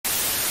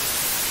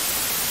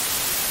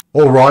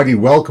Alrighty,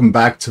 welcome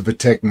back to the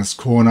Techness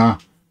Corner.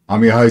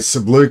 I'm your host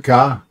Seb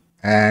Luka,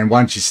 and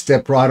once you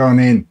step right on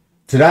in.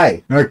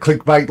 Today, no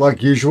clickbait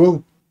like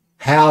usual,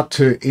 how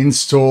to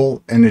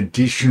install an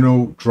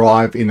additional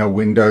drive in a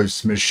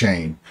Windows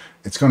machine.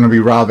 It's going to be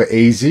rather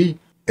easy.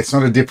 It's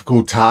not a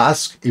difficult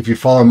task. If you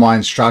follow my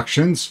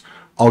instructions,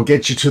 I'll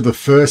get you to the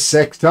first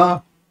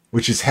sector,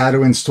 which is how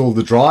to install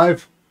the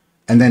drive,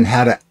 and then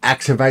how to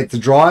activate the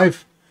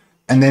drive.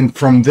 And then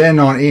from then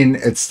on in,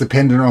 it's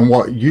dependent on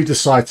what you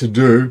decide to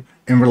do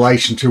in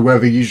relation to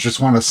whether you just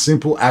want a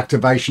simple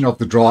activation of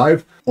the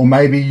drive, or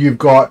maybe you've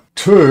got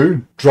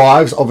two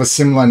drives of a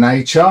similar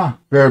nature,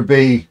 where it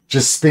be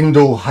just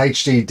spindle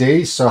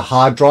HDDs, so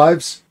hard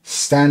drives,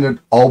 standard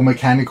old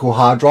mechanical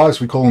hard drives,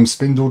 we call them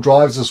spindle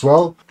drives as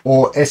well,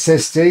 or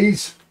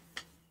SSDs,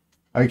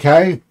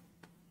 okay?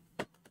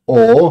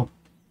 Or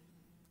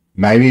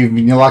maybe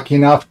even you're lucky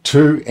enough,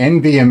 two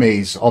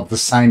NVMEs of the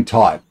same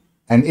type.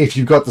 And if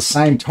you've got the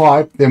same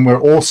type, then we're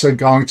also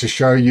going to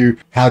show you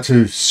how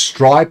to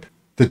stripe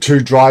the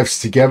two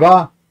drives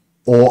together,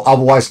 or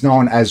otherwise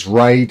known as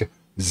RAID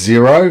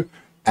 0,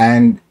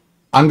 and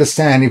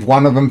understand if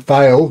one of them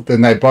fail, then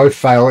they both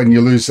fail and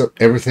you lose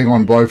everything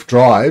on both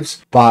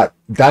drives. But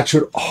that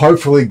should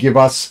hopefully give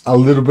us a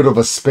little bit of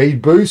a speed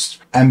boost.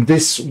 And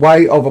this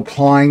way of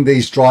applying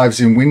these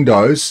drives in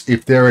Windows,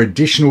 if there are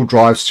additional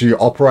drives to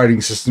your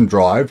operating system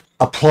drive,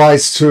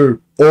 applies to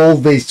all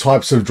these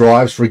types of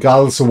drives,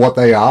 regardless of what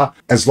they are,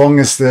 as long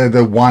as they're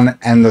the one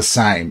and the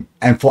same.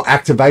 And for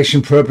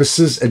activation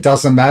purposes, it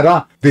doesn't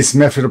matter. This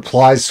method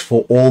applies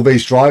for all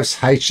these drives,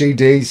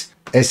 HDDs,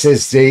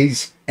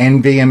 SSDs,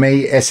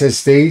 NVMe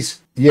SSDs.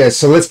 Yeah,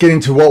 so let's get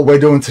into what we're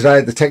doing today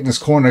at the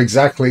Techness Corner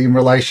exactly in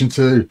relation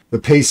to the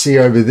PC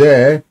over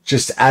there.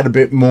 Just add a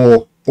bit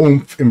more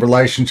oomph in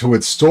relation to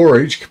its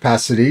storage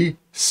capacity.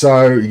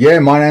 So yeah,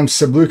 my name's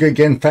Seb Luka.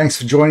 Again, thanks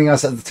for joining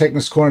us at the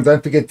Techness Corner.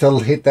 Don't forget to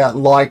hit that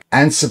like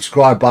and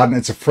subscribe button.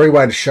 It's a free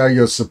way to show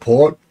your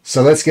support.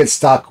 So let's get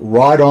stuck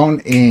right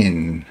on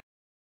in.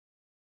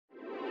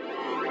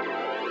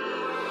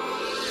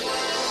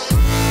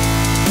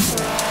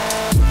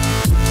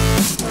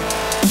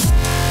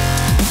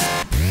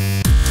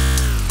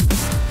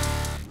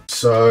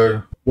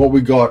 So what we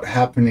got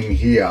happening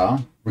here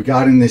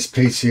regarding this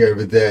PC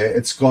over there,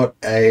 it's got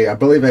I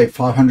believe a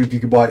 500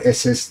 gigabyte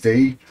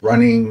SSD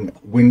running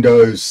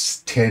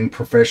Windows 10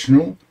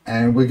 Professional,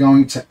 and we're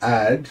going to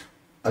add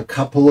a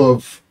couple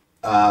of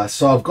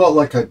so I've got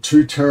like a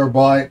 2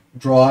 terabyte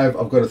drive,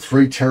 I've got a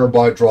 3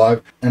 terabyte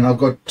drive, and I've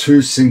got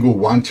two single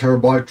 1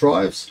 terabyte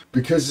drives.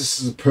 Because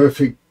this is a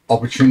perfect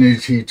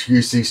opportunity to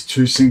use these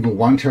two single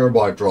 1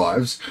 terabyte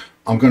drives,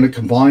 I'm going to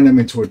combine them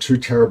into a 2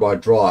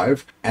 terabyte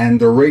drive, and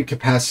the read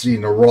capacity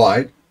and the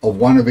write of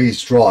one of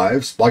these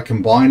drives, by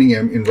combining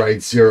them in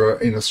RAID 0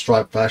 in a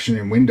stripe fashion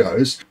in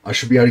Windows, I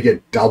should be able to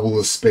get double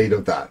the speed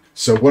of that.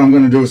 So what I'm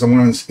going to do is I'm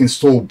going to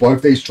install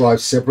both these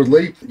drives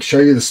separately, show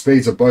you the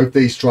speeds of both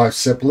these drives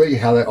separately,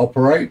 how they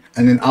operate,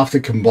 and then after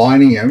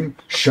combining them,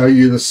 show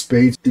you the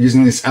speeds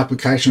using this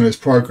application or this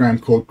program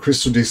called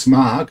Crystal Disk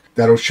Mark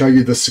that'll show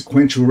you the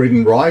sequential read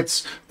and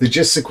writes. They're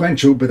just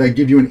sequential, but they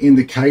give you an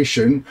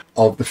indication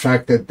of the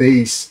fact that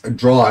these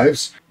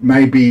drives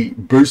may be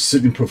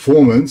boosted in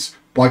performance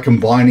by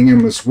combining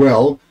them as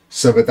well,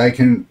 so that they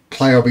can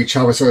play off each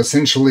other. So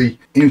essentially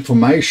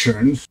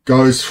information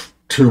goes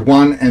to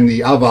one and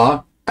the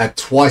other at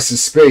twice the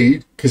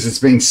speed, because it's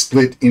being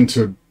split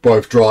into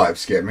both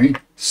drives, get me?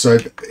 So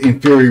in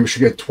theory we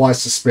should get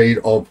twice the speed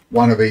of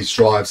one of these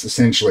drives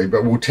essentially,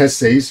 but we'll test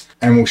these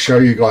and we'll show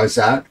you guys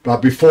that. But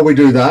before we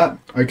do that,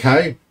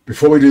 okay,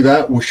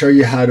 we'll show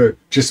you how to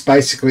just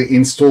basically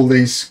install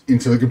these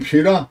into the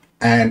computer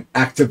and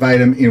activate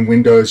them in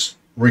Windows,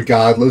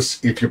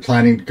 regardless if you're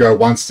planning to go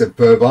one step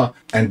further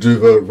and do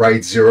the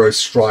RAID 0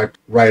 stripe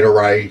RAID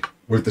array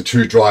with the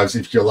two drives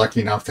if you're lucky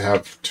enough to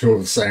have two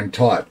of the same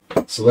type.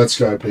 So let's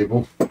go,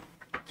 people.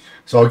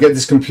 So I'll get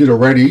this computer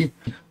ready,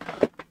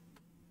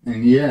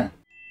 and yeah.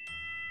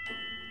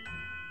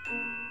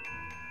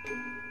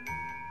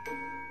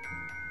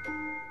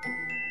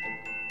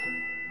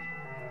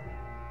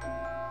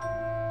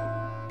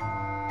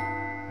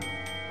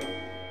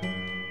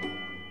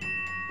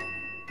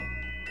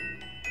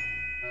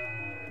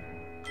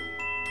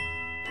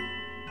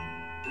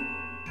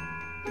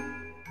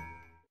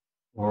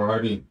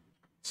 Alrighty,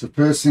 so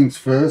first things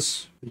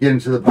first, you get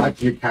into the back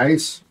of your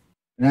case,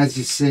 and as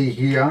you see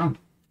here,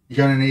 you're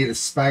going to need a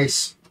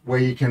space where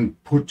you can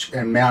put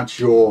and mount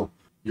your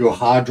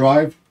hard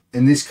drive.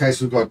 In this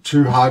case, we've got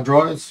two hard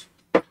drives,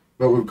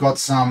 but we've got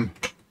some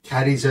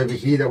caddies over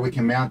here that we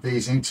can mount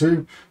these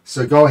into.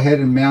 So go ahead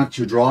and mount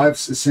your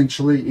drives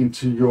essentially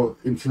into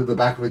the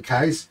back of the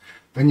case.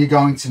 Then you're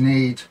going to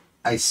need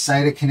a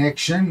SATA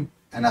connection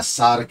and a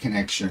SATA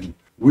connection.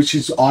 Which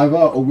is either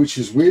or which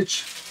is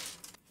which,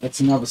 that's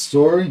another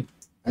story.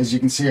 As you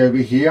can see over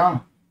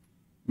here,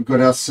 we've got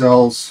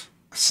ourselves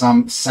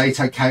some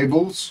SATA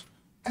cables,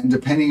 and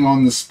depending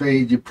on the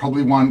speed, you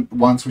probably want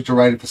ones which are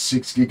rated for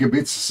 6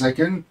 gigabits a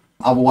second.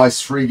 Otherwise,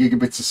 3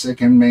 gigabits a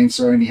second means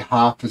they're only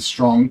half as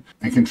strong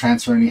and can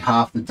transfer only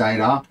half the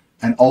data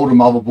and older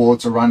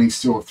motherboards are running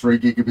still at 3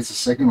 gigabits a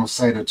second, or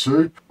SATA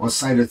 2, or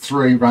SATA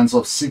 3 runs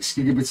off 6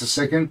 gigabits a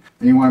second,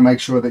 and you want to make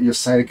sure that your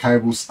SATA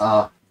cables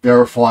are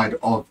verified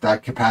of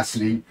that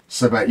capacity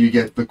so that you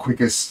get the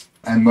quickest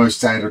and most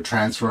data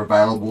transfer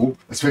available,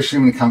 especially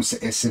when it comes to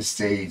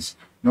SSDs.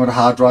 Not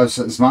hard drives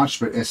as much,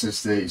 but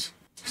SSDs.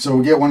 So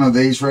we'll get one of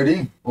these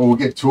ready, or we'll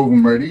get 2 of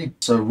them ready.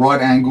 So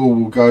right angle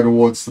will go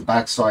towards the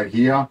back side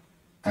here,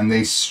 and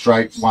these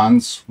straight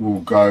ones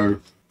will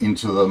go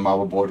into the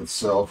motherboard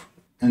itself.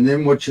 And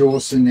then what you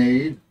also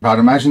need, I'd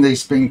imagine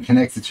these being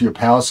connected to your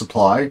power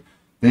supply.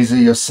 These are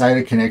your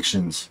SATA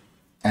connections,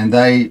 and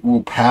they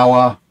will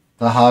power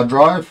the hard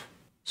drive.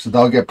 So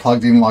they'll get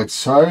plugged in like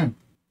so,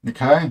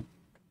 okay?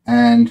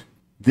 And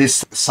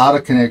this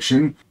SATA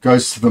connection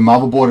goes to the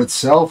motherboard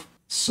itself.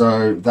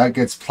 So that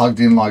gets plugged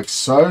in like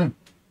so.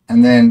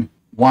 And then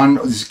one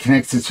is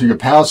connected to your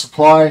power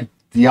supply.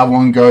 The other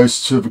one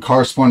goes to the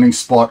corresponding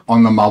spot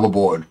on the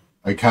motherboard,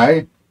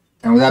 okay?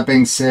 And with that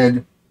being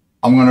said,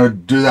 I'm going to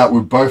do that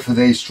with both of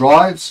these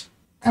drives,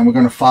 and we're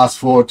going to fast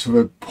forward to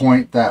the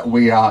point that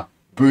we are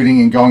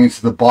booting and going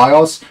into the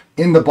BIOS.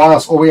 In the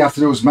BIOS, all we have to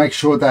do is make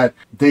sure that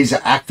these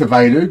are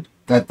activated,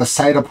 that the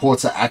SATA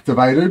ports are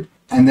activated,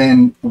 and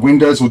then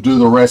Windows will do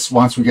the rest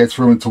once we get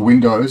through into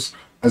Windows,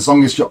 as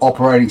long as your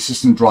operating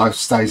system drive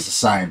stays the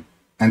same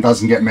and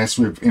doesn't get messed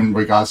with in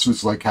regards to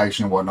its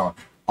location and whatnot.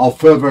 I'll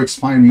further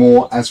explain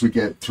more as we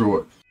get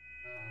through it.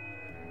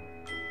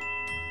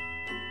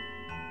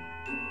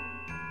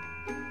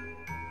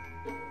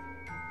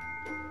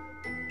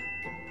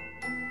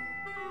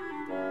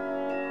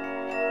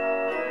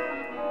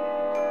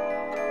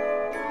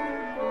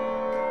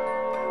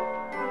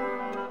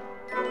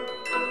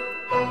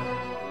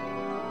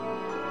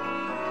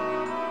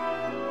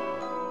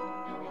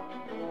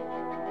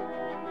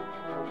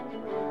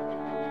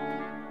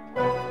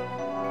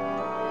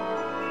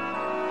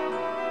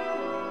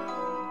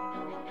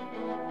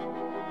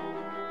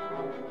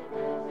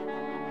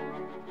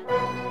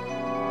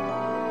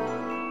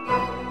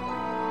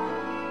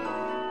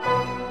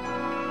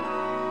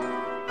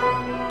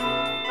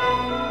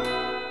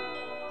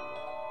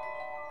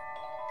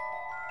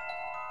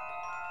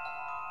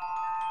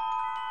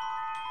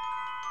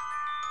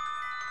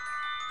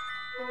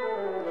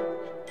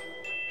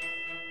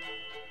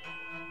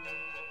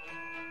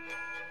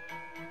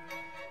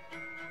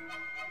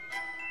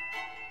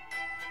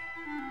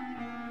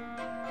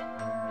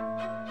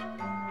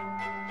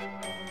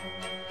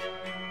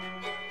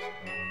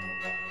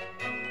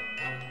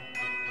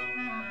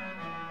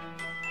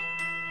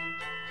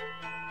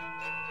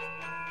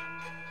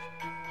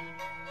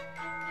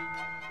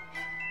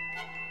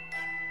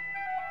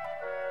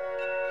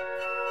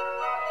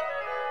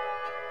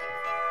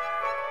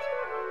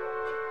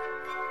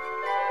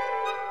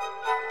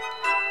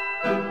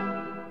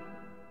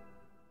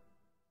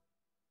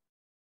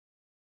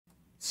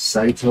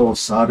 SATA or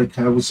SATA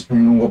cables,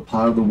 depending on what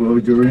part of the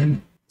world you're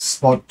in.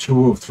 Spot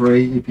 2 or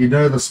 3. If you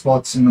know the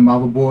spots in the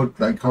motherboard,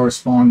 they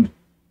correspond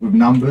with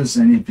numbers,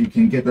 and if you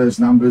can get those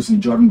numbers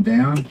and jot them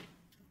down, it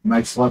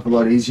makes life a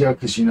lot easier,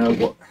 because you know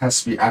what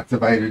has to be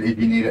activated if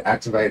you need to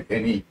activate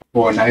any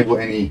or enable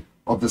any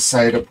of the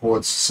SATA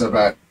ports so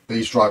that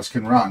these drives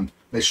can run.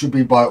 They should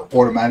be by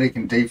automatic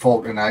and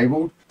default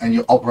enabled, and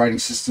your operating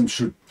system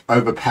should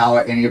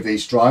overpower any of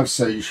these drives.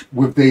 So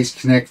with these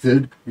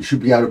connected, you should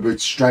be able to boot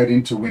straight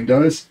into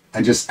Windows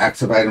and just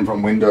activate them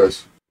from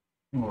Windows.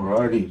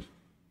 Alrighty,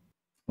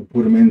 I'll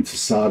put them into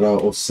SATA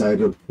or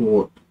SATA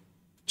port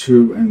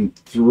 2 and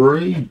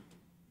 3.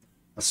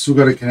 I still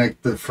got to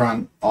connect the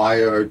front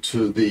IO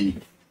to the,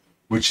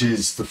 which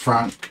is the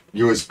front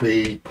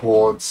USB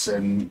ports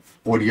and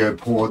audio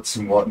ports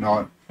and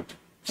whatnot,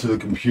 to the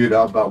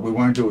computer, but we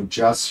won't do it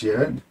just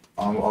yet.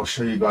 I'll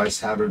show you guys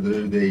how to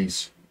do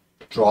these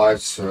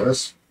drives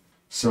first.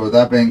 So with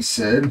that being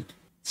said,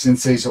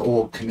 since these are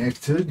all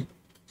connected,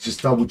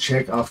 just double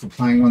check after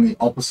playing on the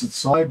opposite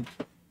side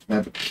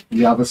that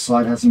the other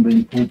side hasn't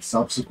been pulled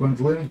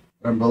subsequently.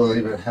 I don't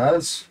believe it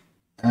has.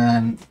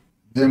 And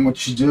then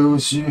what you do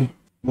is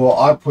well,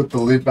 I put the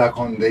lid back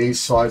on these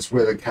sides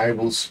where the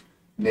cables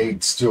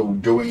need still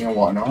doing and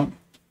whatnot,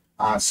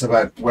 so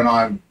that when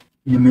I'm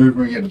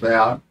maneuvering it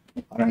about,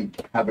 I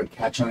don't have it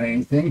catch on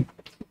anything.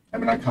 And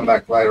when I come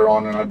back later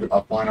on and I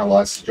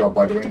finalize the job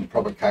by doing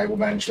proper cable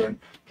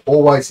management,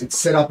 always it's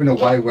set up in a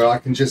way where I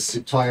can just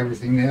zip tie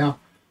everything now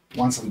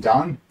once I'm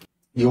done.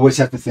 You always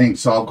have to think.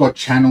 So I've got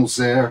channels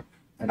there,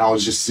 and I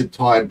was just zip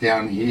tied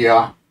down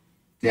here,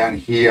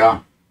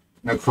 and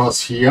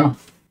across here,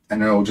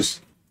 and it'll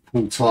just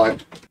pull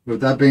tight.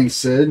 With that being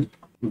said,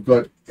 we've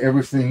got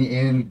everything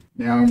in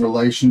now in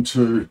relation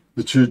to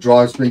the 2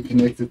 drives being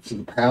connected to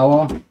the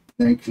power,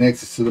 then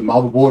connected to the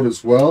motherboard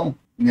as well.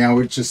 Now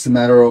it's just a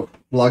matter of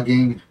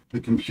plugging the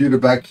computer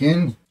back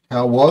in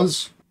how it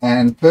was.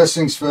 And first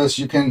things first,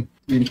 you can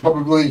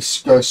probably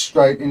go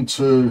straight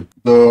into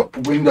the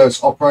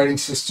Windows operating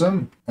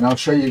system, and I'll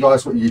show you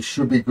guys what you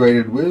should be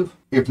greeted with.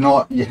 If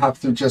not, you have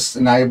to just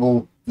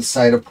enable the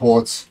SATA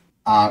ports.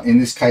 In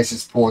this case,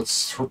 it's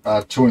ports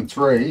 2 and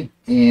 3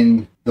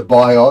 in the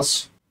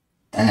BIOS,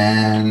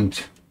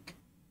 and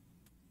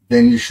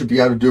then you should be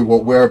able to do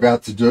what we're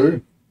about to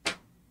do.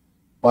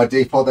 By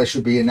default, they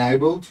should be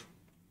enabled.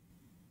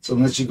 So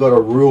unless you've got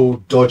a real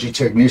dodgy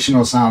technician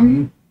or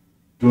something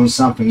doing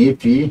something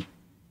iffy,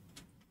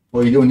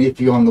 or you're doing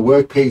iffy on the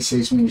work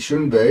PCs when you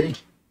shouldn't be,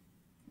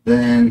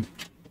 then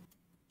it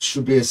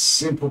should be a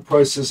simple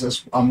process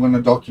as I'm going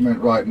to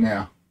document right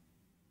now.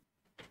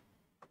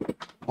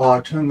 Oh, I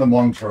turned the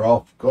monitor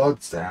off. God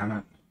damn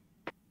it.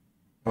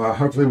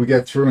 Hopefully we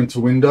get through into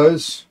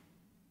Windows.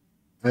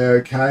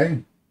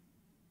 Okay.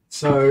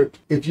 So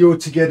if you were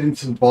to get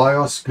into the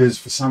BIOS, because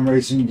for some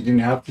reason you didn't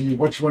have to,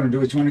 what you want to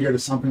do is you want to go to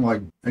something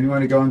like, and you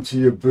want to go into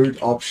your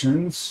boot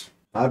options,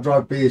 hard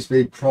drive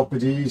BSB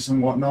properties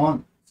and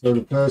whatnot. So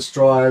the first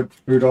drive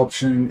boot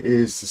option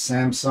is the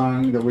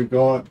Samsung that we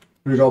got.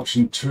 Boot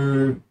option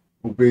 2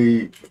 will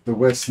be the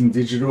Western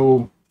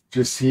Digital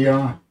just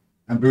here.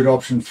 And boot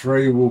option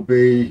 3 will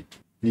be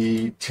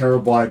the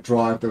terabyte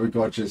drive that we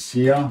got just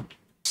here.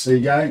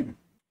 Seagate.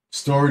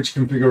 Storage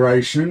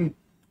configuration.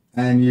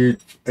 And you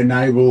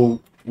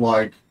enable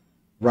like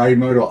RAID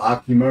mode or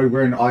ARCI mode.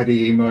 We're in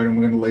IDE mode and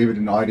we're going to leave it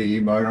in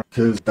IDE mode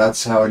because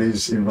that's how it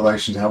is in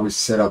relation to how we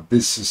set up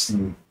this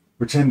system.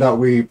 Pretend that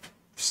we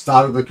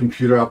started the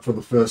computer up for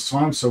the first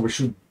time, so we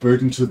should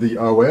boot into the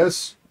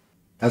OS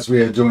as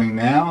we are doing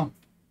now,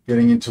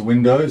 getting into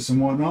Windows and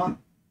whatnot.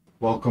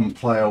 Welcome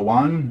player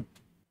 1.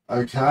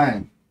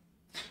 Okay.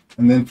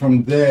 And then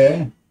from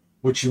there,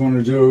 what you want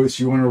to do is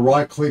you want to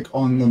right click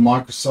on the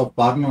Microsoft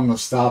button, on the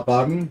start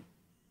button.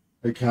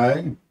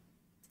 Okay,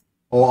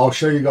 or I'll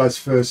show you guys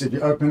first. If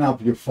you open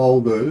up your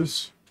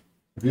folders,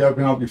 and you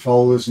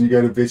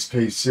go to this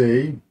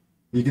PC,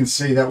 you can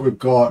see that we've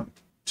got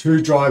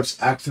 2 drives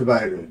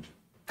activated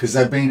because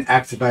they've been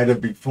activated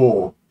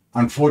before.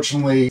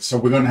 Unfortunately, so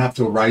we're going to have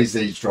to erase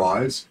these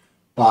drives.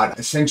 But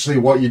essentially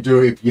what you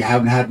do if you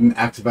haven't had an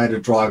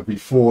activated drive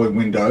before in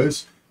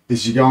Windows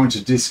is you go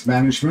into disk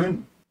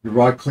management, you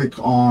right click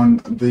on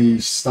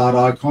the start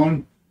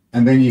icon,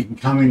 and then you can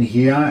come in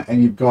here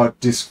and you've got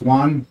disk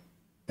 1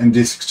 and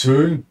disk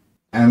 2,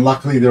 and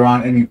luckily there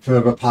aren't any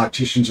further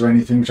partitions or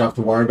anything which I have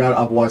to worry about,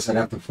 otherwise I'd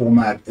have to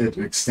format it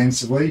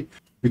extensively.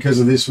 Because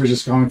of this, we're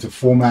just going to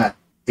format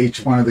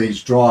each one of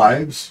these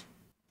drives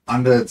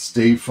under its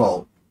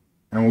default,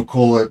 and we'll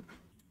call it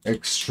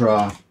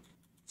extra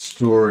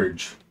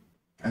storage.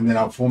 And then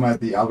I'll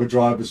format the other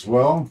drive as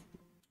well,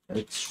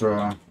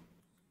 extra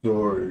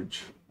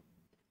storage.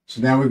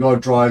 So now we've got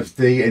drives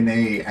D and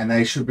E, and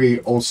they should be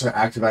also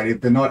activated.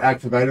 If they're not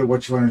activated,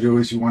 what you want to do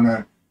is you want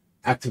to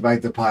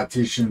activate the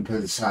partition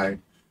per se.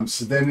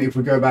 So then if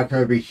we go back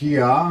over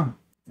here,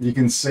 you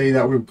can see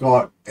that we've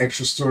got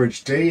extra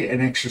storage D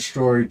and extra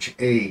storage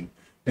E.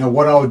 Now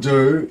what I'll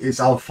do is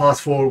I'll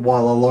fast forward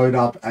while I load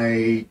up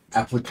a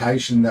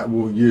application that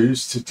we'll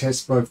use to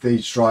test both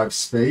these drive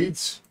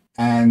speeds,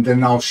 and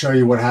then I'll show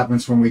you what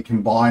happens when we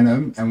combine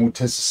them, and we'll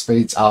test the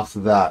speeds after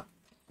that.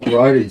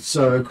 Alrighty,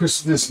 so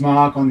Crystal Disk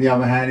Mark, on the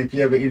other hand, if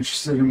you're ever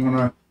interested and want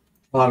to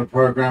try the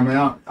program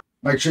out,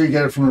 make sure you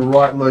get it from the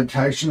right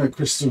location, a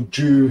Crystal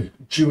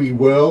Dewy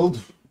World.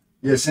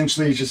 Yeah,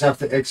 essentially you just have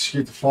to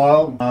execute the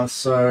file,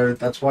 so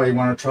that's why you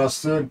want to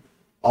trust it.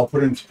 I'll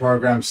put it into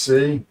program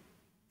C,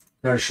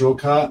 go to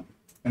shortcut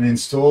and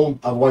install.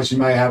 Otherwise you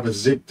may have a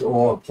zipped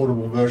or a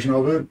portable version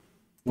of it.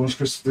 Launch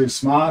Crystal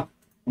Disk Mark.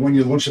 And when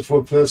you launch it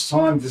for the first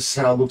time, this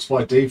is how it looks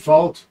by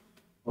default.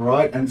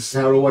 Alright, and this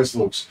is how it always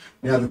looks.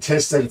 Now the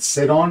test that it's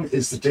set on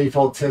is the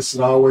default test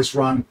that I always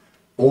run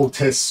all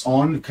tests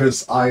on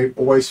because I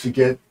always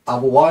forget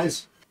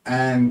otherwise.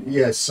 And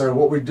yeah, so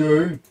what we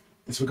do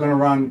is we're going to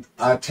run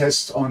a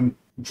test on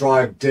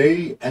drive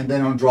D and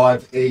then on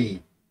drive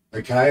E.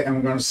 Okay, and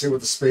we're going to see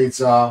what the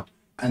speeds are,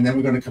 and then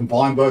we're going to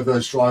combine both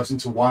those drives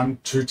into one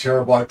 2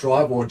 terabyte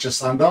drive or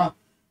just under,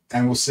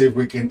 and we'll see if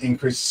we can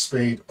increase the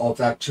speed of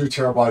that 2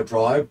 terabyte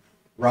drive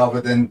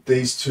rather than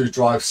these 2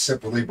 drives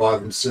separately by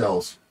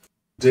themselves.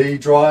 D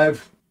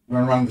drive, we're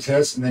going to run the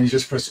test, and then you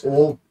just press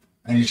all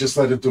and you just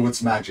let it do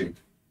its magic.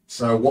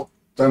 So what,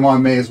 don't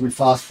mind me as we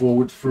fast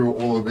forward through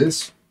all of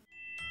this.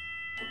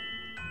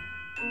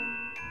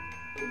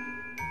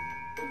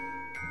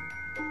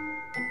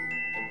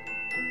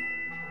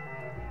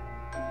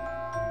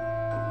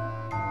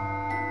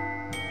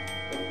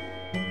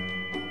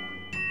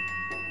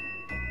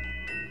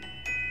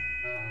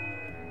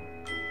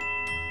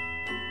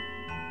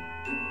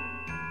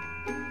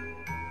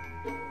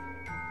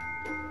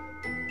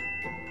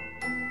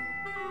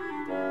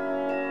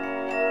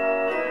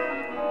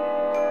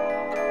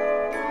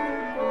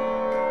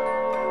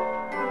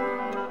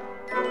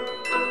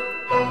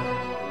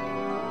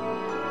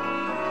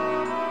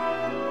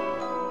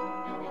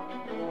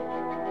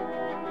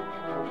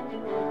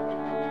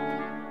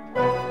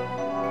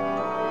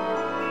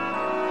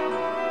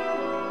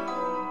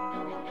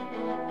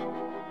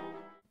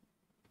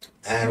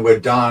 And we're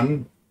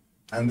done,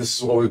 and this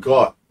is what we've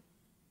got: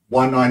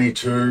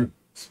 192,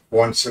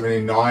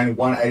 179,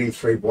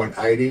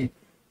 183.80,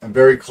 and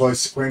very close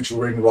sequential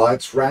read and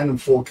writes. Random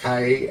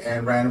 4K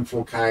and random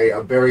 4K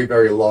are very,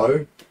 very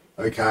low.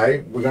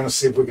 Okay, we're going to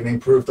see if we can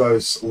improve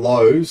those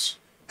lows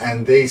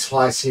and these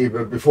heights here.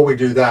 But before we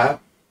do that,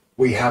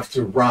 we have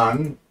to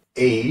run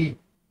E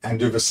and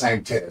do the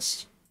same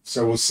test.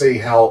 So we'll see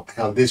how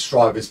this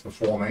drive is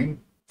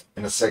performing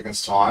in a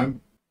second's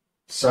time.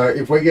 So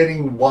if we're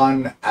getting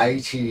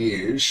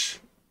 180-ish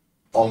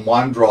on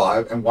one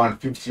drive and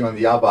 150 on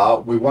the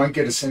other, we won't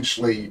get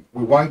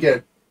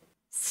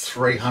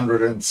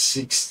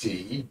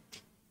 360,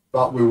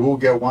 but we will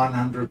get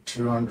 100,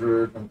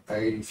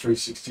 280,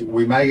 360.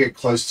 We may get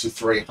close to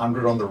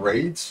 300 on the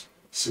reads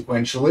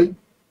sequentially,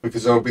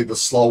 because it'll be the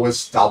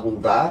slowest, double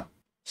that.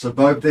 So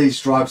both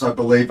these drives, I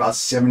believe, are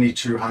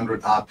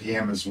 7200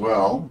 RPM as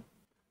well.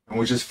 And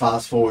we'll just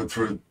fast forward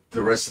through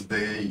the rest of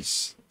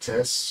these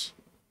tests.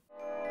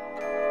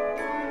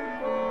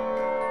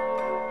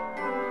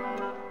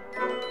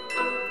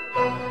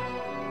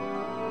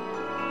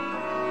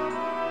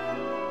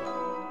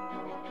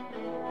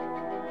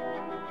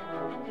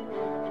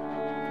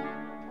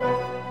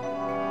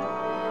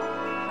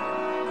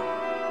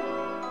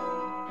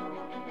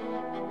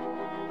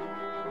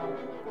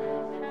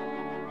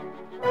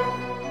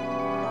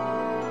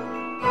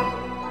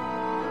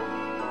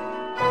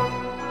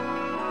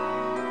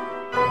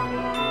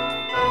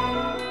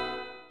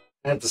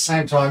 At the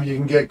same time, you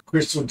can get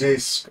Crystal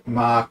Disk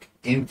Mark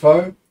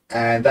info,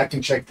 and that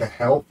can check the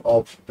health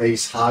of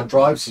these hard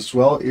drives as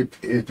well,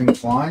 if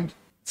inclined.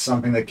 It's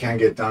something that can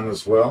get done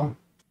as well.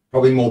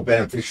 Probably more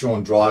beneficial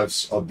on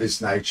drives of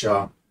this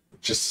nature,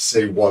 just to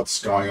see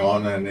what's going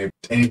on and if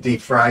any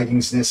defragging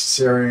is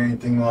necessary or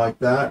anything like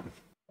that.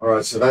 All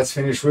right, so that's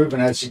finished with,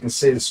 and as you can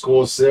see, the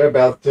scores there,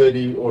 about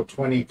 30 or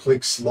 20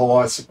 clicks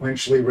lower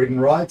sequentially read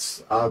and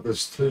writes.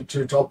 There's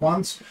two top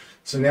ones.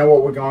 So now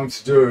what we're going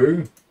to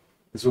do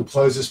is we'll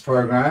close this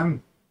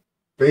program.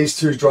 These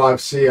two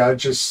drives here,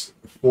 just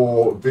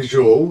for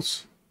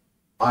visuals,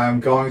 I am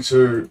going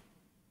to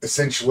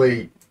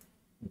essentially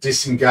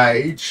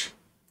disengage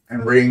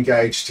and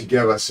re-engage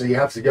together. So you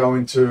have to go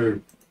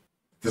into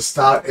the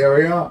start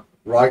area,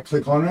 right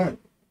click on it,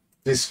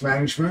 disk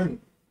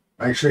management.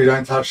 Make sure you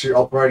don't touch the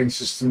operating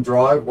system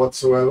drive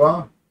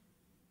whatsoever.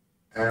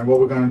 And what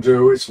we're going to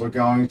do is I'm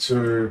going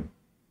to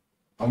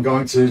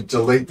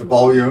delete the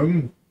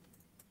volume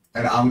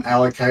and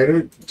unallocate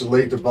it,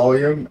 delete the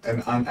volume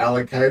and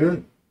unallocate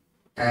it.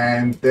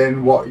 And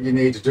then what you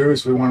need to do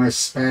is we want to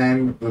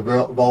span the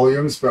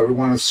volumes, but we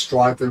want to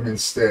stripe them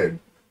instead.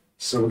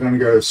 So we're going to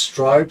go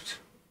striped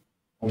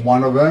on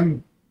one of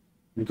them.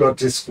 You've got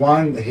disk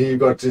 1, here you've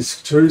got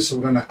disk 2, so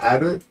we're going to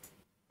add it.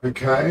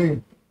 Okay,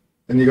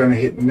 then you're going to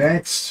hit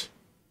next.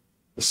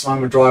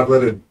 Assign the drive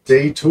letter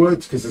D to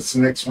it because it's the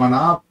next one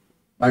up.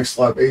 Makes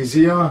life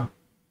easier.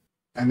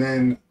 And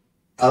then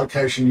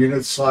allocation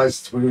unit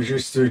size, we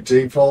reduce to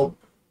default.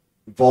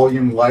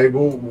 Volume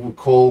label we'll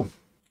call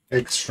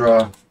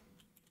extra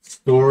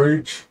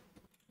storage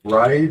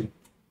RAID.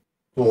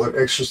 Call it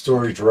extra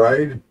storage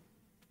RAID.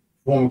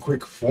 Form a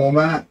quick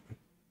format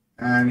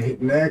and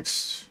hit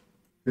next.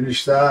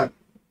 Finish that.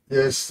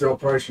 Yes, the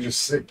operation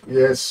just sick.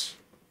 Yes.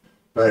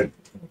 But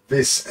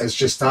this has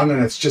just done,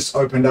 and it's just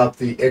opened up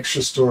the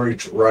extra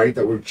storage RAID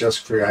that we've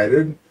just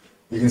created.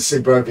 You can see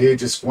both here,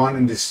 disk 1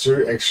 and disk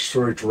 2, extra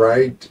storage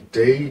RAID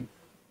D.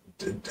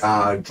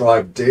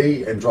 Drive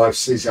D and drive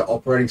C is our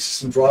operating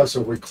system drive.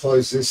 So if we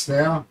close this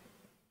now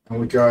and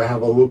we go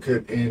have a look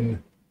at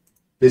in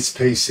this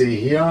PC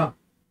here,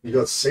 you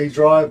got C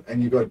drive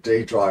and you got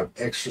D drive,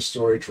 extra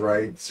storage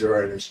RAID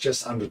 0, and it's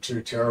just under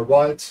 2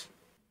 terabytes.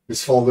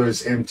 This folder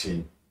is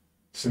empty.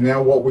 So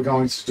now what we're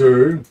going to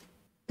do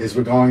is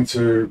we're going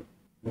to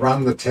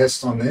run the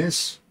test on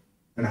this,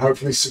 and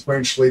hopefully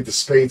sequentially the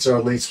speeds are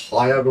at least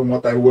higher than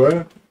what they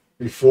were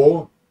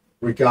before,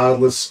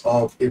 regardless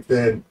of if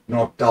they're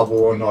not double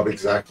or not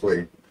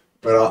exactly.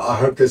 But I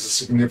hope there's a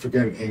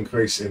significant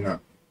increase in it.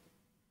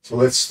 So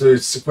let's do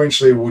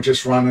sequentially, we'll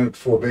just run it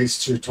for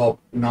these two top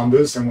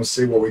numbers and we'll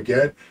see what we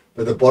get.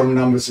 But the bottom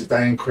numbers, if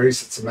they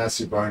increase, it's a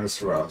massive bonus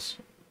for us.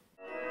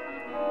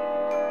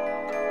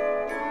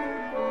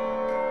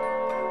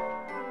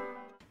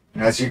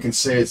 And as you can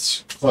see,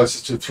 it's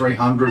closer to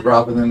 300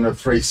 rather than the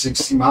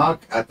 360 mark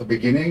at the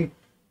beginning,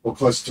 or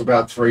close to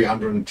about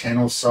 310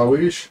 or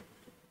so-ish,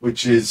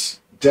 which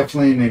is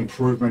definitely an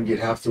improvement, you'd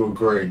have to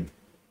agree.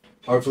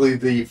 Hopefully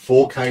the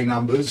 4K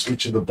numbers,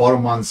 which are the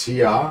bottom ones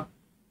here,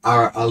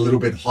 are a little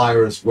bit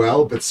higher as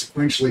well, but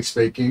sequentially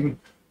speaking,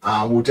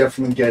 we'll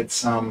definitely get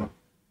some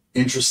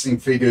interesting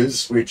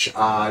figures which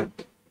are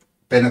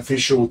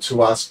beneficial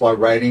to us by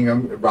rating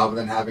them rather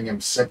than having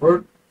them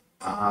separate,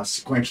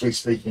 sequentially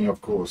speaking,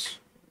 of course.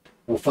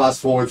 We'll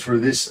fast forward through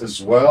this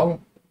as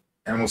well,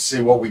 and we'll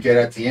see what we get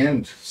at the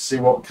end, see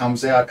what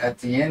comes out at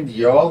the end,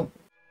 y'all.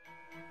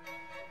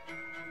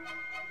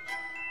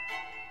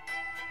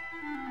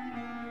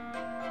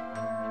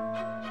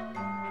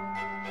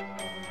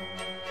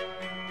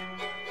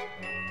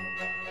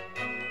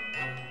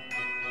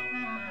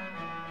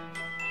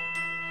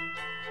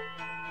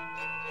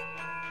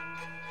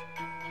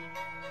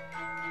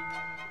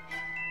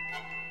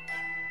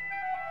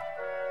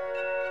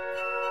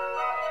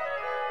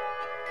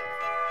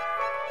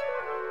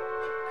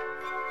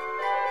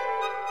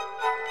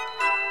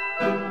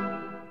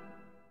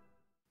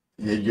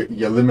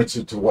 you're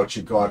limited to what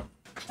you got.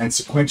 And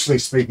sequentially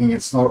speaking,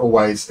 it's not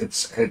always,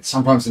 it's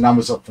sometimes the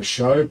numbers are for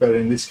show, but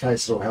in this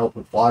case, it'll help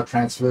with wire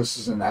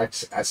transfers and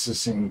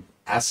accessing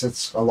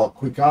assets a lot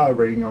quicker,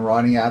 reading and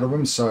writing out of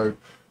them. So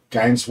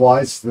games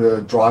wise,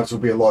 the drives will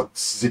be a lot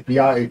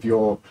zippier if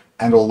you're,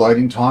 and or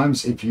loading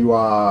times if you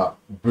are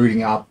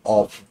booting up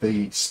off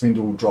the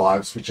spindle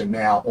drives, which are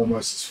now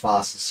almost as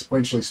fast, as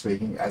sequentially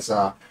speaking, as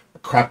a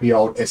crappy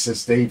old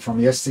SSD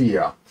from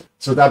yesteryear.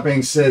 So that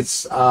being said,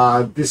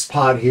 this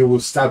part here will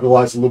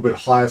stabilize a little bit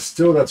higher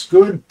still. That's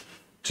good.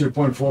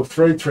 2.43,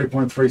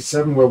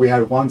 3.37 where we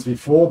had ones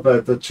before,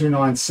 but the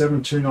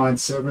 297,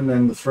 297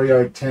 and the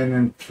 3010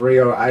 and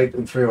 308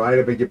 and 308,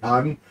 I beg your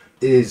pardon,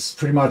 is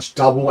pretty much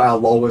double our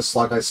lowest,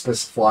 like I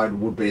specified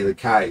would be the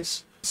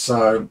case.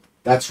 So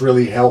that's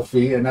really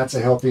healthy, and that's a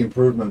healthy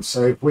improvement.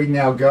 So if we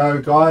now go,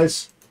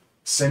 guys,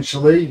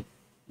 essentially,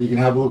 you can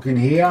have a look in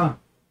here.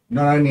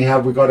 Not only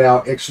have we got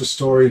our extra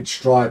storage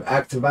drive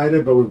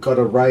activated, but we've got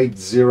a RAID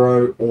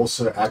 0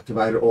 also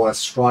activated, or a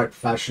Stripe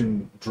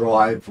Fashion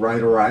drive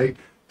RAID array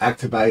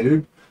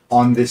activated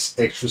on this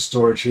extra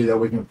storage here that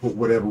we can put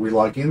whatever we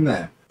like in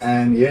there.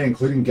 And yeah,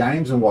 including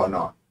games and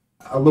whatnot.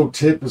 A little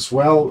tip as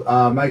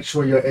well, make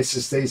sure your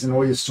SSDs and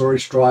all your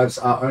storage drives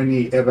are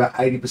only ever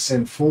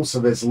 80% full, so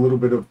there's a little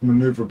bit of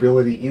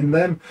maneuverability in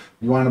them.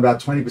 You want about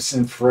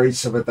 20% free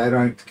so that they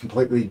don't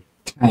completely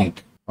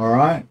tank. All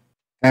right.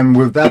 And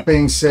with that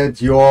being said,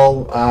 you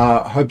all,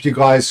 hope you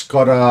guys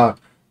got a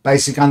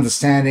basic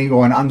understanding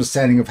or an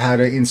understanding of how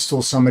to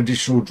install some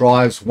additional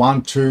drives.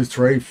 1, 2,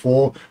 3,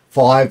 4,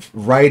 5.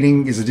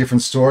 Rating is a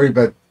different story,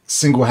 but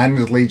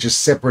single-handedly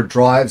just separate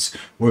drives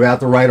without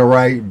the RAID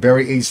array,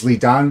 very easily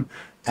done.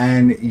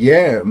 And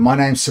yeah, my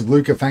name's Seb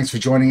Luka. Thanks for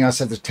joining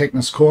us at the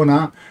Techness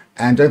Corner.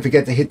 And don't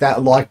forget to hit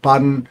that like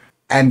button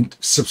and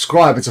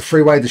subscribe. It's a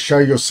free way to show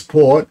your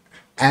support.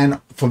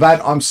 And for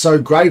that, I'm so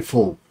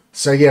grateful.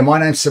 So yeah, my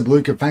name's Seb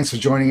Luka. Thanks for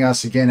joining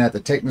us again at the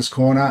Techness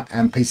Corner,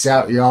 and peace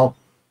out, y'all.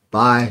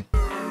 Bye.